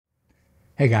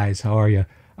Hey guys, how are you?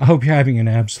 I hope you're having an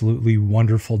absolutely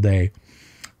wonderful day.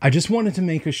 I just wanted to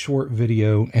make a short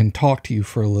video and talk to you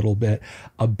for a little bit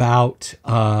about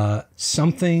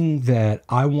something that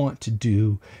I want to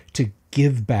do to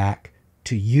give back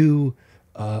to you,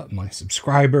 my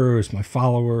subscribers, my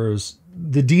followers,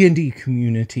 the D&D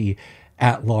community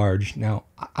at large. Now,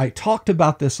 I talked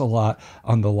about this a lot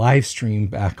on the live stream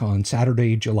back on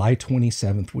Saturday, July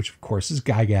 27th, which of course is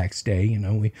Gygax Day. You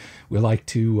know, we like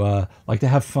to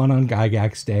have fun on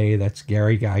Gygax Day. That's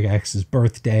Gary Gygax's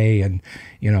birthday, and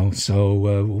you know, so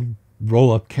we'll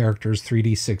roll up characters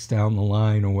 3d6 down the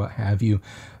line or what have you.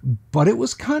 But it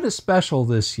was kind of special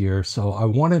this year, so I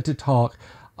wanted to talk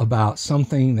about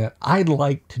something that I'd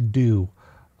like to do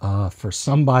for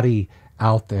somebody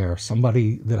out there,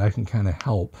 somebody that I can kind of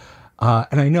help.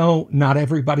 And I know not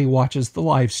everybody watches the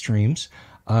live streams.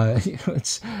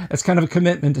 It's kind of a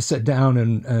commitment to sit down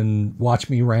and watch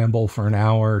me ramble for an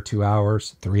hour, 2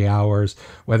 hours, 3 hours,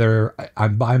 whether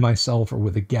I'm by myself or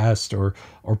with a guest or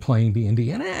playing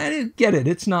D&D. And I get it.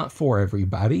 It's not for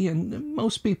everybody. And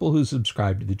most people who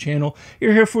subscribe to the channel,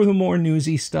 you're here for the more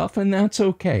newsy stuff, and that's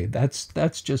okay.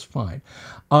 That's just fine.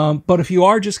 But if you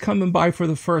are just coming by for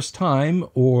the first time,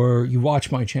 or you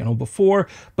watched my channel before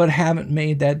but haven't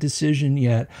made that decision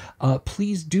yet,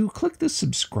 please do click the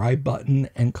subscribe button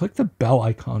and click the bell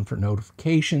icon for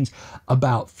notifications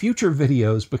about future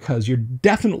videos, because you're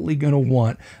definitely going to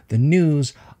want the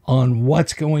news on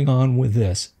what's going on with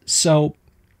this. So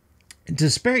to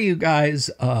spare you guys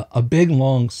a big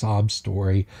long sob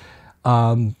story,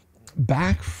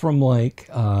 back from like,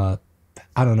 I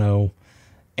don't know,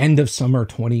 end of summer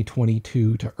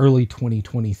 2022 to early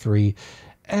 2023,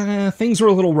 things were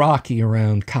a little rocky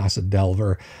around Casa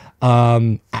Delver.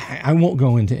 I won't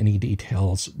go into any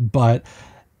details, but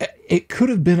it could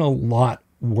have been a lot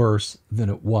worse than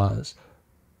it was,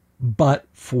 but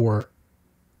for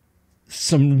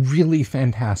some really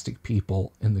fantastic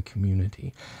people in the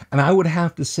community. And I would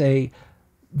have to say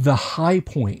the high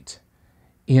point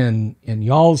in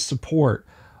y'all's support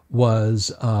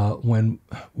was when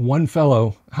one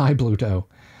fellow, hi Bluto,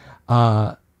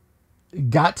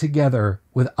 got together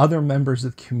with other members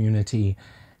of the community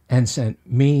and sent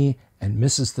me and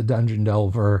Mrs. the Dungeon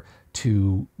Delver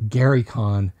to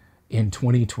GaryCon in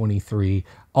 2023,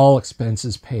 all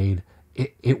expenses paid.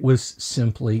 It was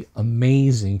simply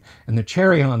amazing. And the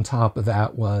cherry on top of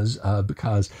that was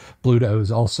because Bluto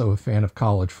is also a fan of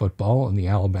college football and the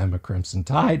Alabama Crimson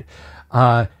Tide,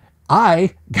 I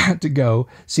got to go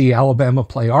see Alabama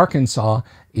play Arkansas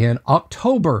in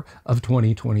October of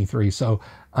 2023. So,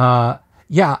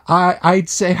 yeah, I'd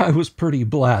say I was pretty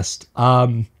blessed.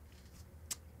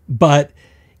 But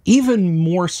even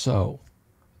more so,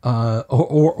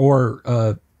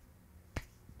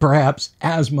 perhaps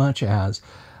as much as,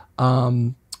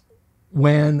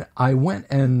 when I went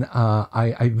and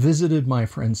I visited my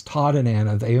friends Todd and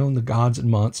Anna. They own the Gods and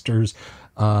Monsters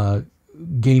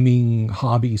gaming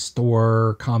hobby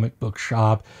store, comic book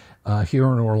shop here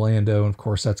in Orlando. And of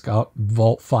course, that's got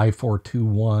Vault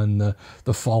 5421,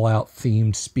 the Fallout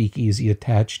themed speakeasy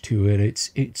attached to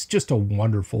it. It's just a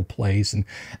wonderful place. And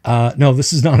no,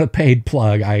 this is not a paid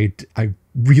plug. I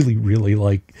really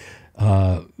like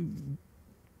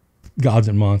Gods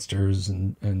and Monsters,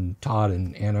 and Todd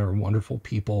and Anna are wonderful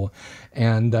people.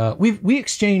 And we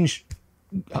exchange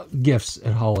gifts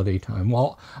at holiday time.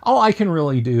 Well, all I can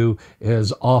really do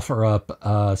is offer up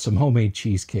some homemade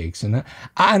cheesecakes, and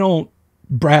I don't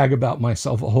brag about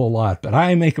myself a whole lot, but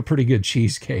I make a pretty good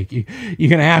cheesecake. You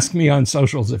can ask me on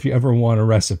socials if you ever want a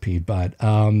recipe. But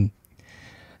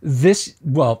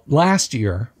last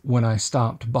year when I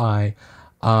stopped by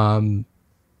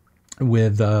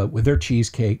with their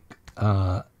cheesecake,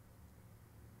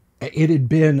 it had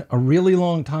been a really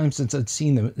long time since I'd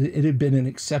seen them. It had been an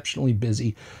exceptionally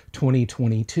busy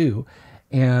 2022.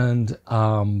 And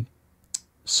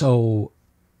so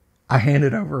I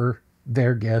handed over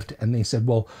their gift, and they said,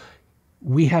 well,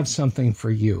 we have something for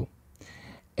you.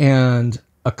 And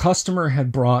a customer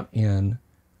had brought in,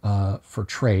 for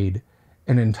trade,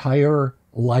 an entire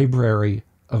library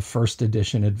of first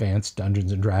edition advanced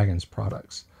Dungeons and Dragons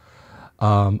products.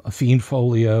 A Fiend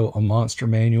Folio, a Monster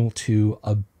Manual, to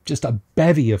just a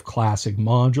bevy of classic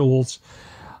modules.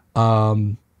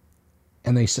 And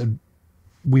they said,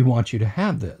 we want you to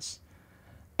have this.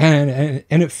 And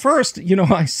at first, you know,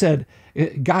 I said,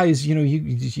 guys, you know,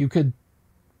 you could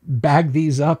bag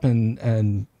these up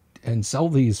and sell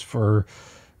these for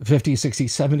 $50,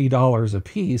 $60, $70 a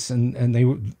piece. And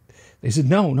they said,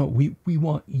 no, we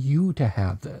want you to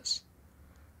have this.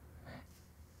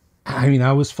 I mean,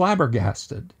 I was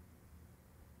flabbergasted.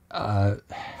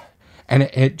 And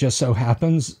it just so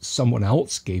happens someone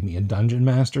else gave me a Dungeon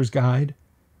Master's Guide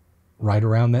right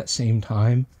around that same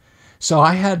time. So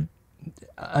I had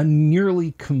a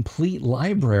nearly complete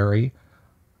library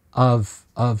of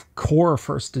core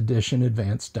first edition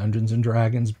Advanced Dungeons and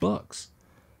Dragons books.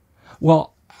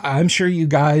 Well, I'm sure you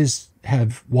guys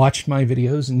have watched my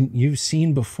videos and you've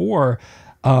seen before.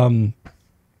 I've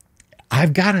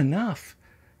got enough.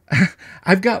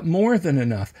 I've got more than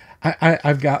enough.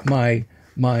 I've got my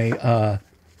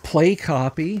play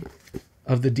copy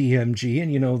of the DMG,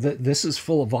 and you know that this is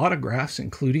full of autographs,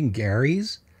 including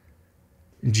Gary's,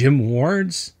 Jim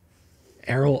Ward's,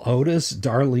 Errol Otis,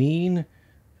 Darlene,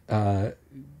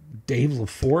 Dave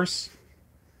LaForce.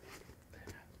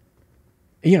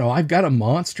 You know, I've got a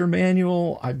monster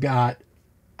manual. I've got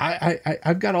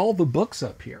all the books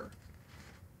up here.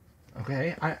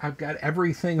 Okay, I've got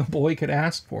everything a boy could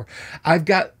ask for. I've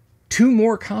got 2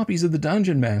 more copies of the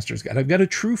Dungeon Master's Guide. I've got a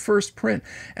true first print,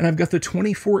 and I've got the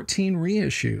 2014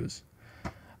 reissues.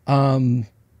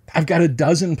 I've got a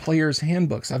dozen players'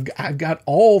 handbooks. I've got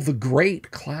all the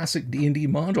great classic D&D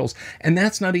modules, and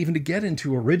that's not even to get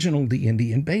into original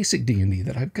D&D and basic D&D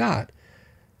that I've got.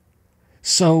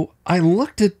 So I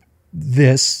looked at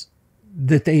this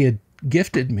that they had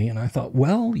gifted me, and I thought,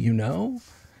 well, you know,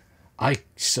 I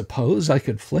suppose I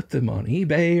could flip them on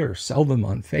eBay or sell them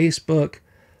on Facebook.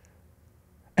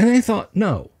 And I thought,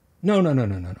 no.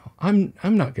 I'm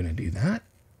not going to do that.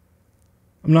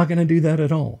 I'm not going to do that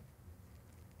at all.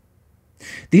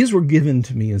 These were given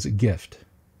to me as a gift.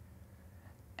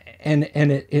 And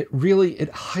it really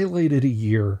highlighted a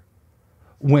year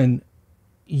when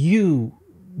you,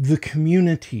 the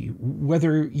community,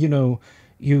 whether, you know,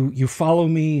 you follow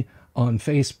me on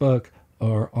Facebook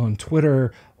or on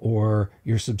Twitter, or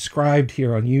you're subscribed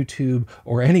here on YouTube,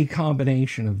 or any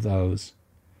combination of those,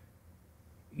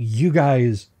 you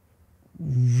guys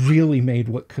really made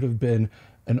what could have been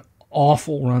an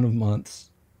awful run of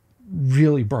months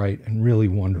really bright and really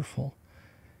wonderful.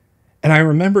 And I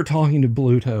remember talking to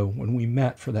Bluto when we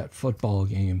met for that football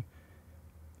game,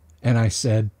 and I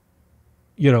said,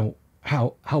 you know,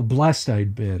 how blessed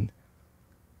I'd been.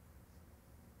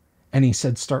 And he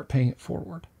said, start paying it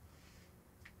forward.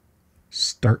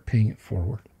 Start paying it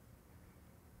forward.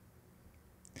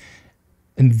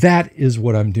 And that is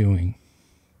what I'm doing.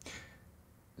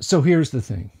 So here's the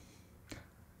thing.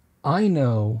 I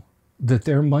know that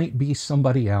there might be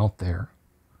somebody out there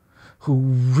who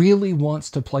really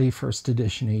wants to play first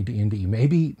edition AD&D.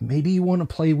 Maybe you want to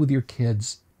play with your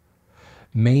kids.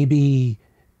 Maybe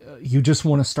you just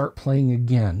want to start playing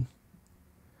again.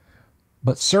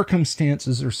 But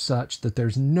circumstances are such that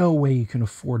there's no way you can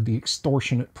afford the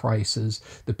extortionate prices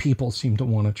that people seem to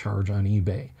want to charge on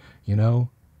eBay, you know?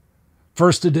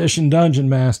 First edition Dungeon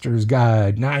Master's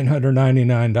Guide,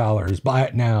 $999. Buy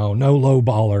it now. No low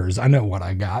ballers. I know what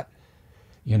I got,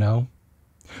 you know?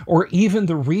 Or even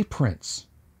the reprints,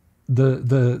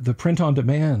 the print on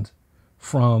demand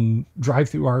from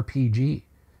DriveThruRPG.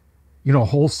 You know, a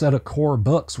whole set of core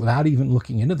books without even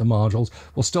looking into the modules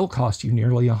will still cost you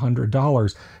nearly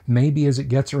 $100. Maybe as it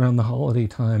gets around the holiday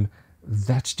time,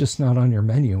 that's just not on your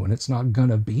menu, and it's not going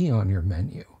to be on your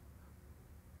menu.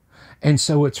 And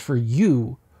so it's for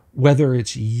you, whether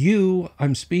it's you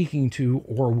I'm speaking to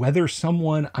or whether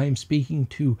someone I'm speaking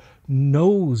to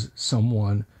knows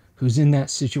someone who's in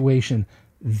that situation,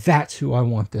 that's who I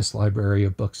want this library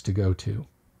of books to go to.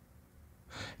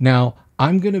 Now,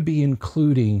 I'm going to be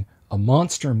including a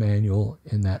monster manual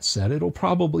in that set. It'll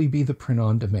probably be the print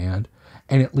on demand,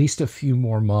 and at least a few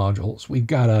more modules. We've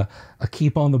got a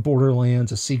Keep on the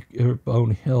Borderlands, a Secret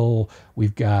Bone Hill.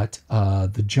 We've got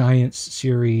the Giants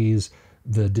series,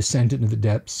 the Descent into the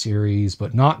Depths series,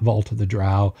 but not Vault of the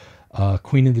Drow,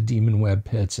 Queen of the Demon Web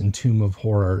Pits, and Tomb of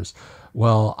Horrors.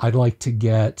 Well, I'd like to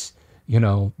get, you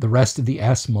know, the rest of the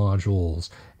S modules,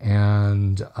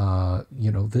 and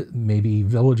you know, maybe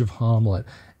Village of Hamlet,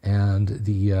 and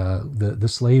the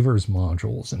Slavers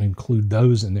modules, and include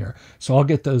those in there. So I'll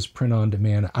get those print on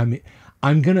demand.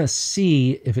 I'm gonna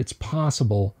see if it's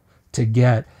possible to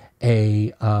get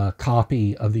a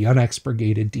copy of the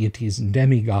Unexpurgated Deities and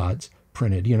Demigods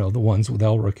printed, you know, the ones with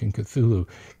Elric and Cthulhu.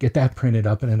 Get that printed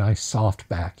up in a nice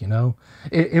softback, you know.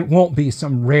 It won't be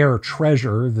some rare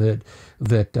treasure that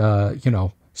you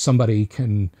know, somebody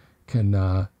can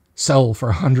sell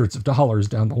for hundreds of dollars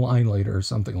down the line later or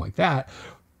something like that.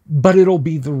 But it'll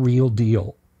be the real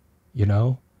deal, you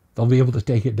know. They'll be able to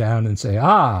take it down and say,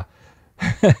 ah,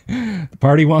 the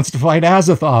party wants to fight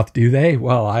Azathoth, do they?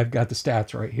 Well, I've got the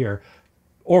stats right here,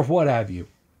 or what have you.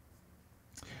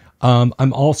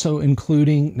 I'm also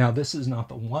including, now this is not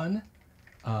the one,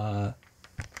 but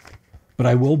but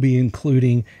I will be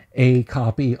including a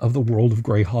copy of the World of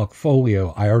Greyhawk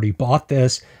folio. I already bought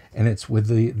this, and it's with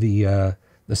the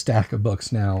stack of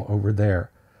books now over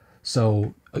there.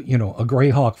 So, you know, a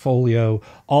Greyhawk folio,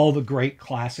 all the great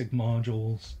classic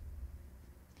modules,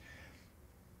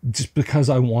 just because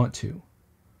I want to.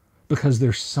 Because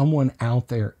there's someone out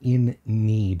there in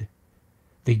need.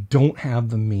 They don't have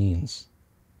the means.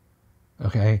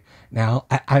 Okay? Now,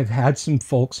 I've had some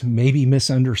folks who maybe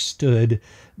misunderstood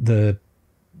the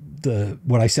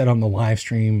what I said on the live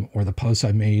stream or the posts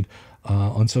I made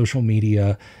on social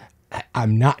media.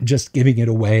 I'm not just giving it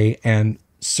away, and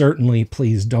certainly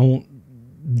please don't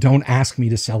ask me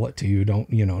to sell it to you.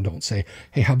 Don't say,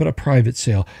 hey, how about a private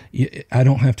sale? I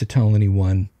don't have to tell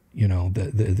anyone, you know,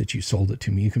 that you sold it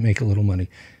to me. You can make a little money.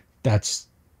 That's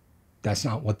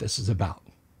not what this is about.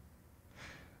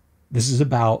 This is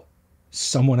about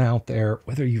someone out there,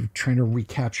 whether you're trying to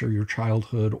recapture your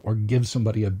childhood or give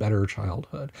somebody a better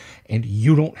childhood, and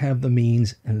you don't have the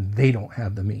means and they don't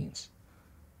have the means.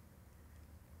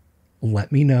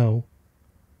 Let me know,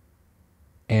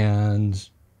 and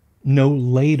no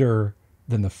later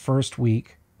than the first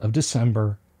week of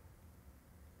December,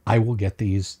 I will get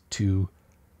these to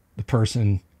the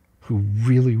person who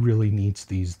really, really needs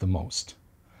these the most.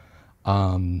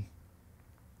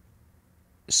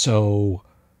 So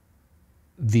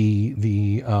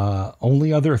the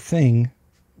only other thing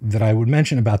that I would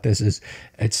mention about this is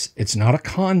it's not a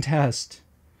contest.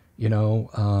 You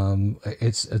know,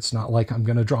 it's not like I'm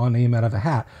going to draw a name out of a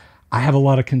hat. I have a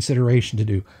lot of consideration to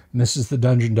do. Mrs. the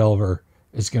Dungeon Delver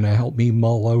is going to help me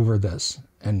mull over this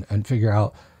and figure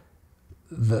out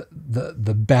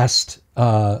the best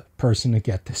person to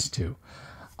get this to.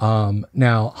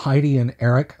 Now, Heidi and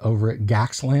Eric over at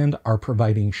Gaxland are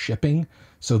providing shipping,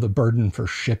 so the burden for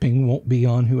shipping won't be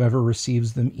on whoever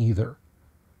receives them either.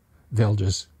 They'll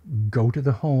just go to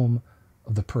the home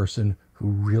of the person who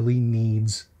really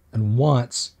needs and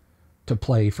wants to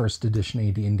play first edition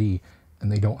AD&D,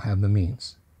 and they don't have the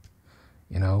means.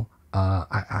 You know,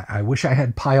 I wish I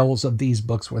had piles of these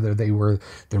books, whether they were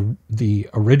the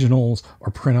originals or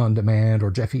print on demand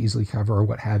or Jeff Easley cover or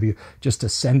what have you, just to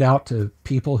send out to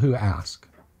people who ask.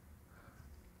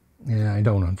 Yeah, I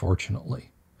don't, unfortunately.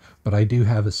 But I do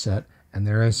have a set, and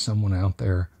there is someone out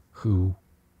there who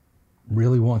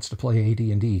really wants to play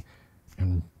AD&D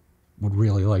and would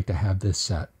really like to have this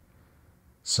set.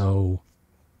 So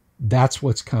that's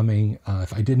what's coming.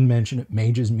 If I didn't mention it,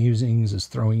 Mage's Musings is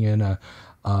throwing in a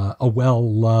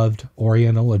well-loved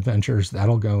Oriental Adventures.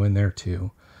 That'll go in there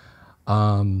too.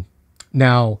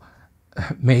 Now,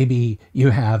 maybe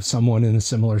you have someone in a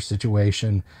similar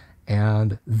situation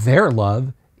and their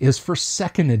love is for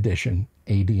second edition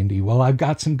AD&D. Well, I've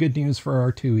got some good news for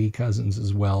our 2E cousins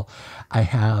as well. I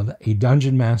have a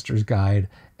Dungeon Master's Guide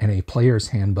and a Player's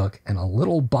Handbook and a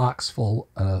little box full,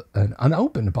 an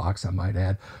unopened box, I might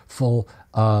add, full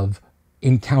of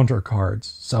encounter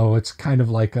cards. So it's kind of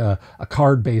like a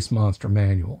card-based monster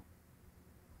manual.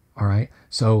 All right.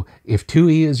 So if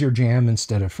 2E is your jam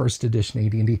instead of first edition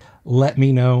AD&D, let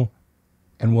me know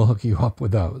and we'll hook you up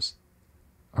with those.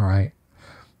 All right.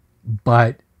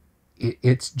 But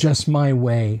it's just my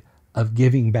way of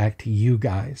giving back to you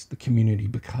guys, the community,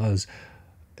 because,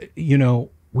 you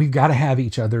know, we've got to have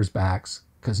each other's backs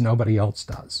because nobody else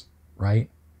does.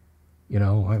 Right. You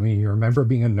know, I mean, you remember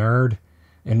being a nerd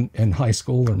in high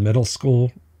school or middle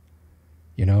school?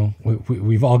 You know,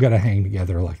 we've all got to hang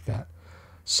together like that.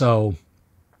 So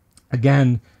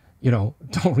again, you know,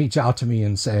 don't reach out to me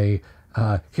and say,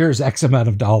 here's X amount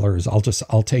of dollars.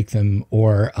 I'll take them.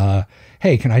 Or,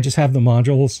 hey, can I just have the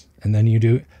modules? And then you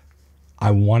do.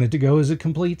 I want it to go as a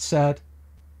complete set.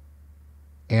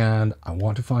 And I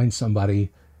want to find somebody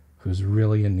who's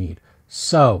really in need.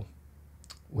 So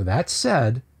with that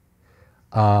said,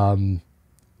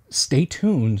 stay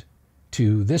tuned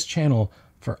to this channel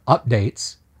for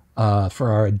updates, for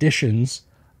our editions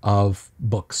of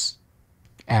books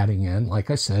adding in.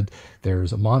 Like I said,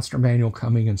 there's a monster manual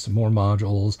coming and some more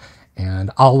modules,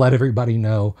 and I'll let everybody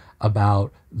know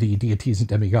about the Deities and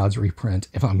Demigods reprint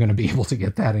if I'm going to be able to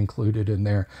get that included in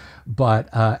there. But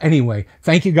anyway,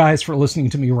 thank you guys for listening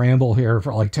to me ramble here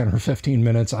for like 10 or 15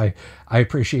 minutes. I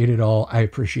appreciate it all. I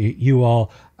appreciate you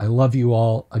all. I love you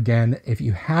all. Again, if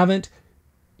you haven't,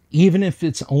 even if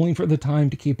it's only for the time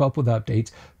to keep up with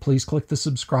updates, please click the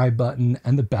subscribe button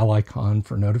and the bell icon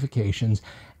for notifications.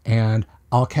 And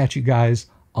I'll catch you guys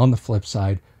on the flip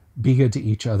side. Be good to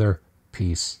each other.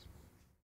 Peace.